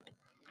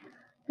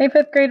Hey,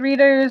 fifth grade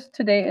readers,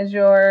 today is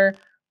your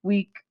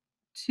week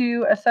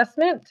 2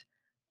 assessment.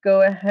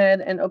 Go ahead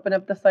and open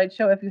up the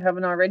slideshow if you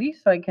haven't already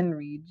so I can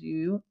read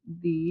you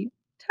the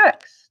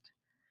text.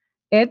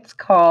 It's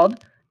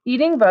called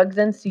Eating Bugs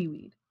and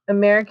Seaweed.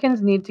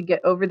 Americans Need to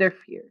Get Over Their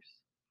Fears.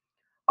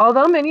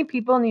 Although many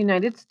people in the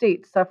United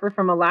States suffer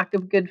from a lack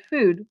of good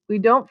food, we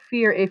don't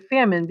fear a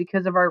famine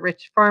because of our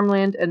rich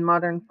farmland and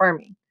modern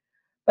farming.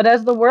 But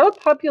as the world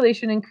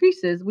population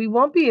increases, we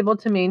won't be able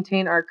to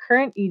maintain our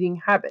current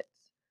eating habits.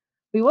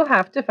 We will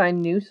have to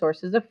find new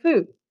sources of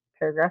food.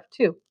 Paragraph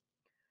 2.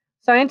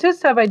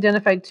 Scientists have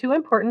identified two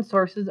important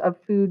sources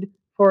of food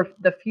for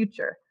the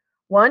future.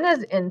 One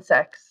is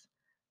insects.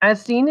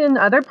 As seen in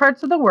other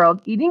parts of the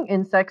world, eating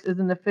insects is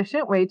an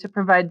efficient way to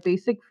provide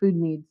basic food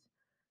needs.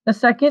 The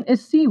second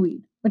is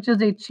seaweed, which is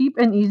a cheap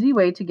and easy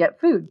way to get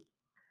food.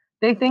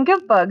 They think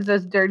of bugs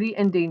as dirty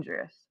and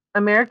dangerous.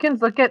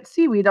 Americans look at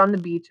seaweed on the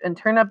beach and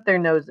turn up their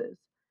noses.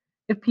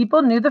 If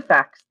people knew the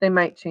facts, they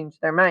might change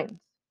their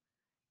minds.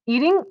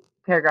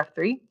 Paragraph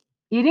 3.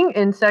 Eating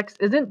insects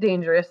isn't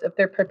dangerous if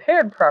they're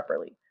prepared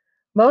properly.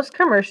 Most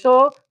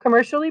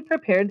commercially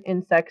prepared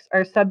insects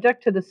are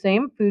subject to the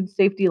same food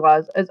safety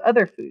laws as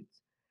other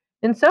foods.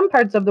 In some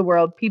parts of the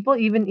world, people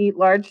even eat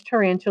large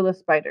tarantula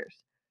spiders.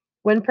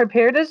 When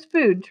prepared as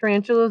food,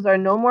 tarantulas are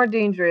no more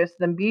dangerous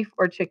than beef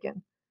or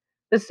chicken.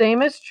 The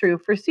same is true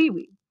for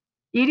seaweed.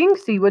 Eating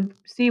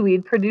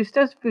seaweed produced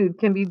as food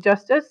can be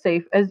just as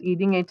safe as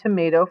eating a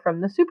tomato from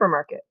the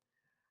supermarket.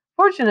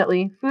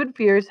 Fortunately, food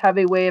fears have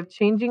a way of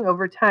changing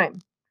over time.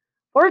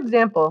 For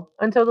example,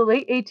 until the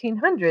late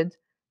 1800s,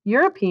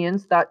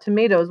 Europeans thought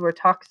tomatoes were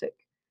toxic.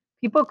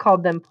 People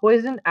called them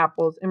poisoned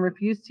apples and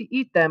refused to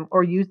eat them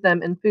or use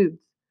them in foods.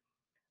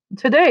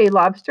 Today,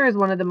 lobster is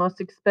one of the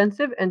most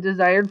expensive and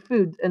desired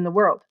foods in the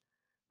world.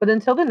 But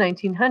until the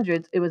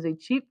 1900s, it was a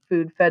cheap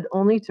food fed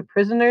only to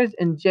prisoners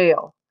in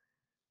jail.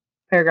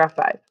 Paragraph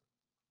 5.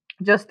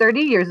 Just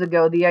 30 years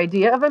ago, the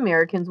idea of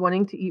Americans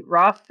wanting to eat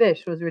raw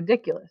fish was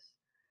ridiculous.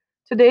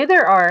 Today,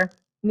 there are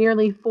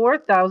nearly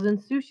 4,000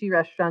 sushi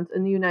restaurants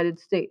in the United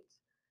States.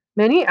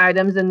 Many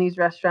items in these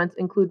restaurants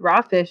include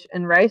raw fish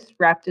and rice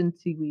wrapped in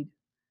seaweed.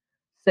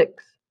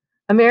 6.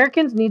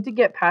 Americans need to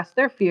get past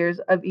their fears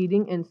of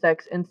eating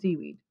insects and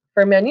seaweed.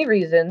 For many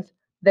reasons,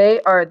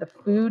 they are the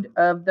food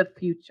of the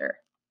future.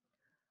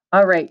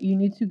 All right, you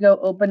need to go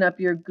open up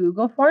your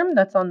Google form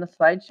that's on the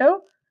slideshow,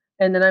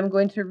 and then I'm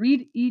going to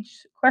read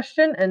each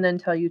question and then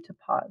tell you to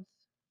pause.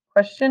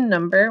 Question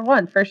number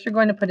 1. First, you're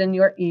going to put in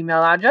your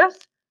email address.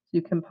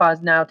 You can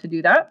pause now to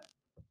do that.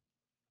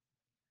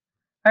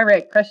 All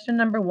right, question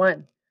number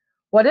 1.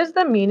 What is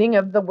the meaning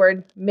of the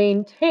word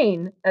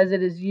maintain as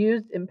it is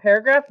used in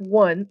paragraph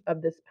 1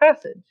 of this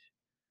passage?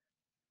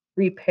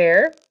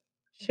 Repair,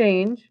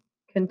 change,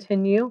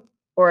 continue,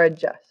 or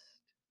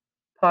adjust?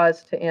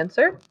 Pause to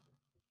answer.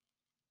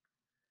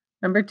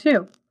 Number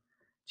 2.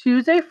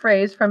 Choose a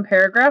phrase from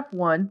paragraph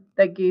 1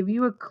 that gave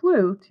you a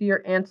clue to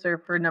your answer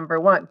for number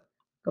 1.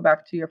 Go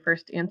back to your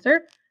first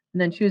answer and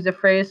then choose a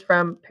phrase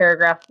from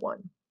paragraph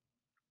 1.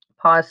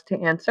 Pause to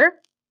answer.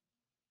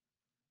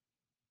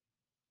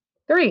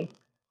 3.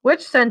 Which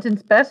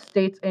sentence best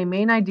states a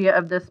main idea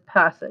of this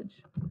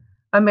passage?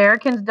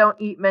 Americans don't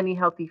eat many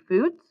healthy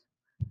foods.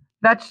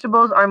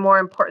 Vegetables are more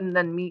important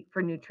than meat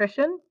for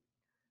nutrition.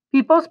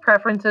 People's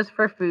preferences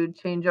for food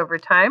change over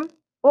time.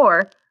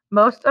 Or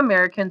most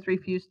Americans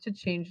refuse to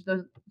change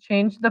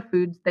the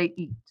foods they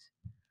eat.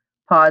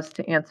 Pause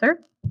to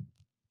answer.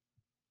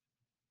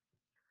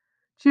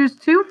 Choose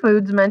 2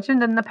 foods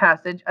mentioned in the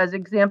passage as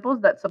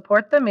examples that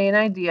support the main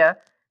idea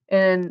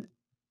in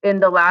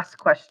the last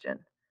question.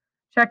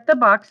 Check the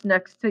box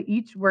next to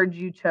each word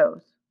you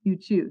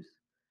choose.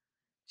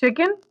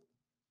 Chicken,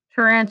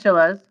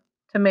 tarantulas,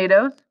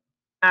 tomatoes,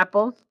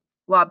 apples,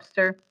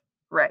 lobster,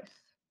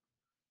 rice.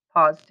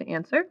 Pause to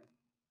answer.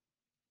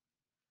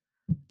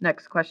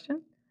 Next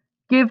question.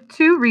 Give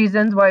 2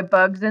 reasons why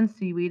bugs and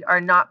seaweed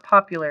are not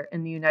popular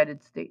in the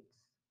United States.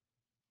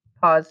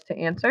 Pause to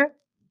answer.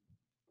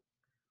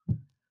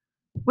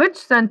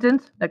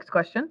 Next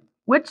question.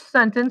 Which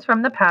sentence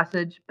from the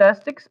passage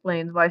best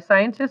explains why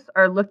scientists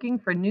are looking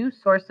for new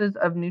sources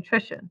of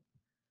nutrition?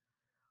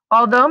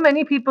 Although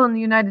many people in the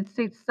United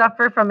States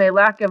suffer from a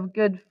lack of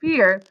good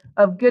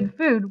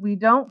food, we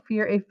don't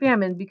fear a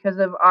famine because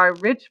of our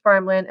rich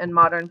farmland and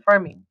modern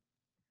farming.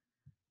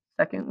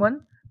 Second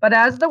one, but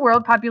as the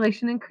world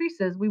population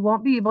increases, we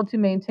won't be able to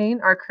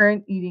maintain our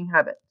current eating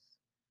habits.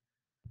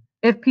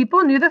 If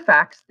people knew the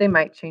facts, they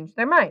might change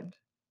their mind.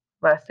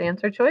 Last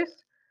answer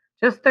choice.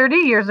 Just 30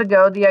 years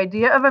ago, the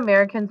idea of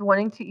Americans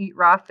wanting to eat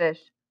raw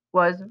fish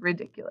was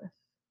ridiculous.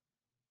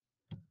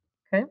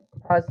 Okay,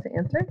 pause to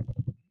answer.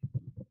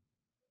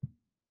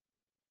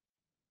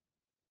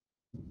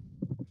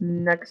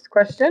 Next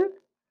question.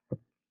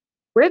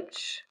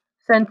 Which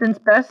sentence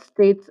best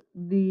states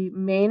the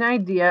main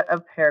idea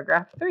of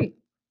paragraph 3?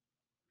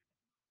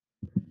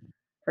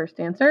 First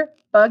answer,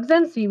 bugs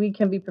and seaweed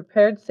can be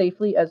prepared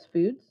safely as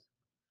foods.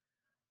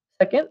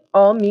 Second,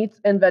 all meats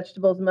and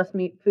vegetables must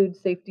meet food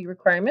safety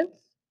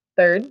requirements.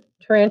 Third,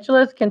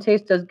 tarantulas can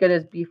taste as good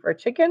as beef or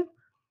chicken.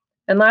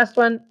 And last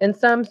one, in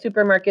some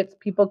supermarkets,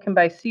 people can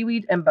buy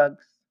seaweed and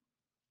bugs.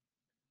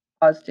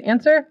 Pause to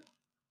answer.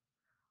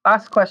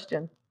 Last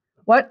question.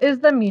 What is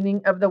the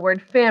meaning of the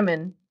word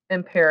famine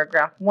in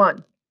paragraph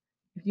 1?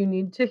 If you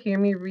need to hear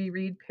me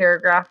reread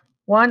paragraph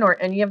 1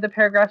 or any of the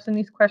paragraphs in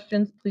these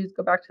questions, please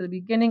go back to the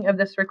beginning of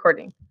this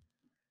recording.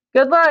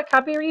 Good luck.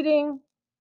 Happy reading.